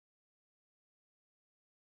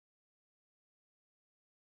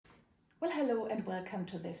Well, hello and welcome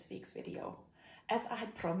to this week's video. As I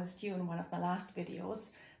had promised you in one of my last videos,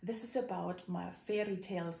 this is about my fairy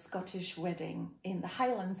tale Scottish wedding in the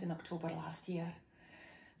Highlands in October last year.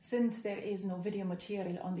 Since there is no video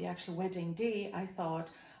material on the actual wedding day, I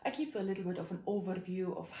thought I'd give you a little bit of an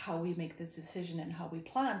overview of how we make this decision and how we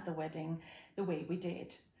planned the wedding the way we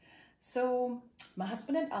did. So my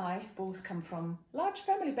husband and I both come from large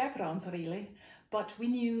family backgrounds really, but we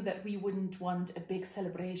knew that we wouldn't want a big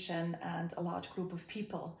celebration and a large group of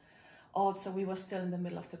people. Also, we were still in the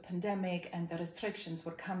middle of the pandemic and the restrictions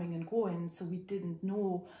were coming and going, so we didn't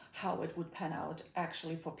know how it would pan out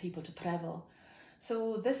actually for people to travel.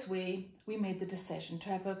 So this way, we made the decision to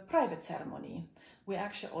have a private ceremony. We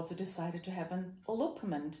actually also decided to have an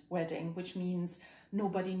elopement wedding, which means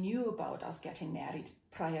nobody knew about us getting married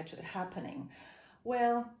prior to it happening.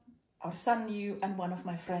 Well, our son knew and one of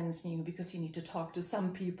my friends knew, because you need to talk to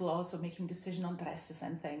some people also making decision on dresses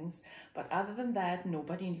and things. But other than that,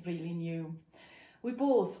 nobody really knew. We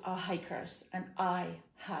both are hikers and I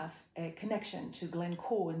have a connection to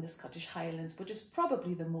Glencoe in the Scottish Highlands, which is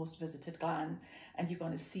probably the most visited glen, and you're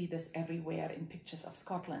going to see this everywhere in pictures of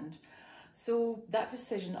Scotland. So that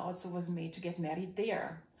decision also was made to get married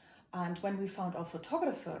there. And when we found our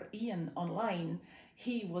photographer, Ian, online,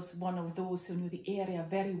 he was one of those who knew the area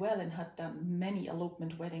very well and had done many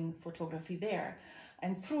elopement wedding photography there.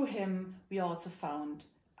 And through him, we also found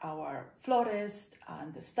our florist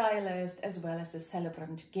and the stylist, as well as the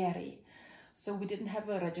celebrant, Gary. So we didn't have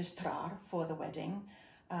a registrar for the wedding.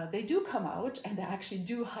 They do come out and they actually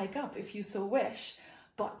do hike up if you so wish,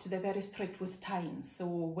 but they're very strict with time. So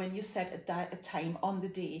when you set a time on the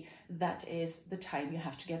day, that is the time you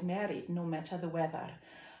have to get married, no matter the weather.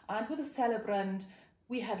 And with a celebrant,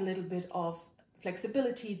 we had a little bit of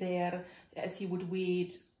flexibility there, as he would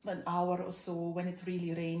wait an hour or so when it's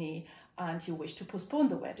really rainy and you wish to postpone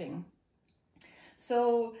the wedding.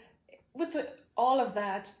 So with all of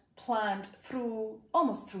that planned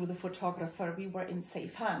almost through the photographer, we were in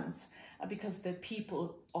safe hands because the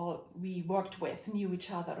people we worked with knew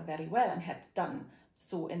each other very well and had done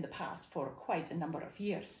so in the past for quite a number of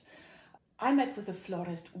years. I met with a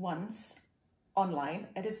florist once online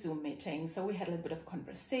at a Zoom meeting, so we had a little bit of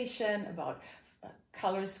conversation about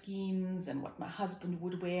color schemes and what my husband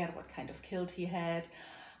would wear, what kind of kilt he had,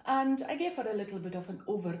 and I gave her a little bit of an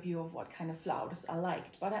overview of what kind of flowers I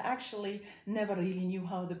liked, but I actually never really knew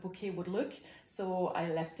how the bouquet would look, so I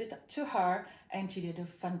left it to her and she did a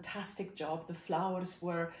fantastic job. The flowers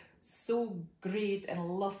were so great and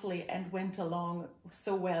lovely and went along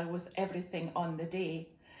so well with everything on the day.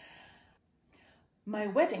 My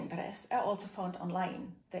wedding dress I also found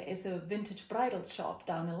online. There is a vintage bridal shop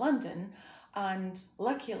down in London, and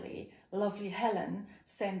luckily lovely Helen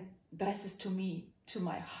sent dresses to me to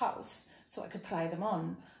my house so I could try them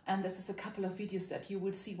on, and this is a couple of videos that you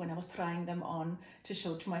will see when I was trying them on to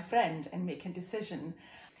show to my friend and make a decision.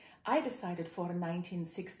 I decided for a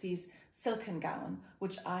 1960s silken gown,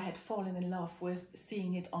 which I had fallen in love with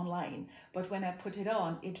seeing it online, but when I put it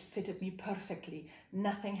on, it fitted me perfectly.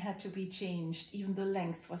 Nothing had to be changed. Even the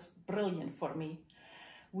length was brilliant for me.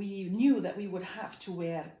 We knew that we would have to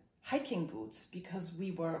wear hiking boots because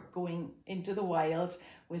we were going into the wild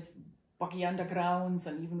with boggy undergrounds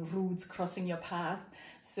and even roads crossing your path.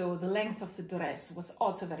 So the length of the dress was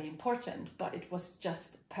also very important, but it was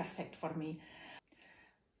just perfect for me.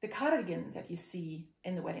 The cardigan that you see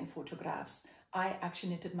in the wedding photographs, I actually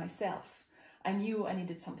knitted myself. I knew I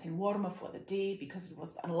needed something warmer for the day because it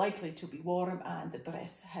was unlikely to be warm, and the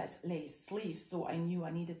dress has lace sleeves, so I knew I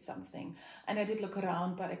needed something. And I did look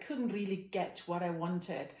around, but I couldn't really get what I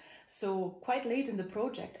wanted. So quite late in the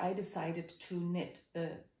project, I decided to knit the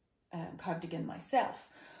cardigan myself,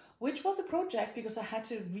 which was a project because I had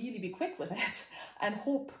to really be quick with it and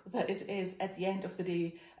hope that it is at the end of the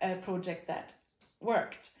day a project that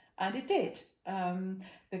worked, and it did.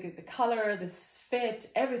 The color, the fit,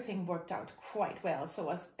 everything worked out quite well, so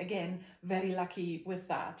I was again very lucky with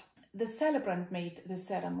that. The celebrant made the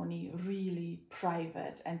ceremony really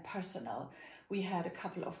private and personal. We had a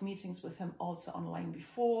couple of meetings with him also online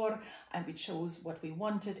before, and we chose what we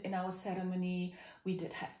wanted in our ceremony. We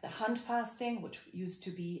did have the hand fasting, which used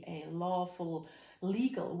to be a lawful,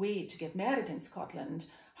 legal way to get married in Scotland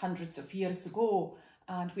hundreds of years ago.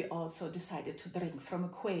 And we also decided to drink from a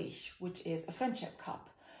quaich, which is a friendship cup.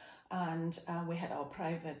 And we had our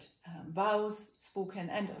private vows spoken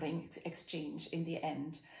and a ring exchange in the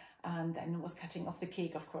end. And then was cutting off the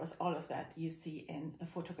cake, of course, all of that you see in the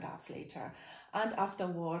photographs later. And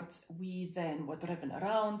afterwards, we then were driven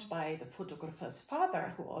around by the photographer's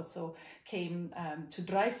father, who also came to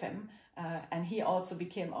drive him And he also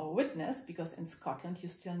became our witness, because in Scotland you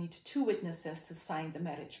still need 2 witnesses to sign the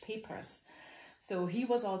marriage papers. So he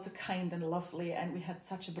was also kind and lovely, and we had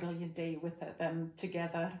such a brilliant day with them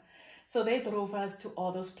together. So they drove us to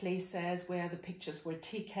all those places where the pictures were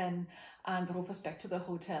taken and drove us back to the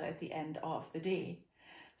hotel at the end of the day.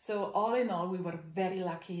 So all in all, we were very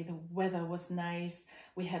lucky. The weather was nice.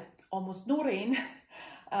 We had almost no rain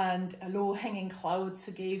and low hanging clouds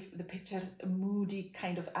who gave the pictures a moody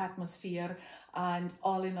kind of atmosphere. And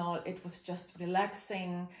all in all, it was just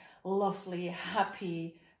relaxing, lovely,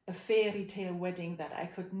 happy, a fairy tale wedding that I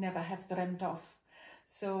could never have dreamt of.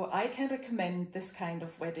 So I can recommend this kind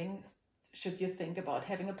of wedding. Should you think about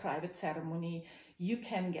having a private ceremony, you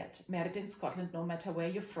can get married in Scotland no matter where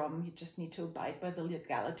you're from. You just need to abide by the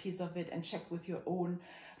legalities of it and check with your own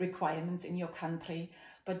requirements in your country.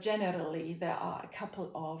 But generally, there are a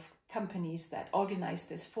couple of companies that organize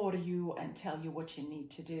this for you and tell you what you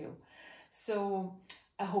need to do. So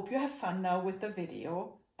I hope you have fun now with the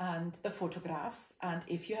video and the photographs. And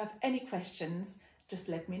if you have any questions, just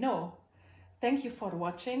let me know. Thank you for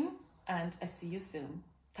watching, and I see you soon.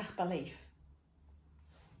 Tach baleif.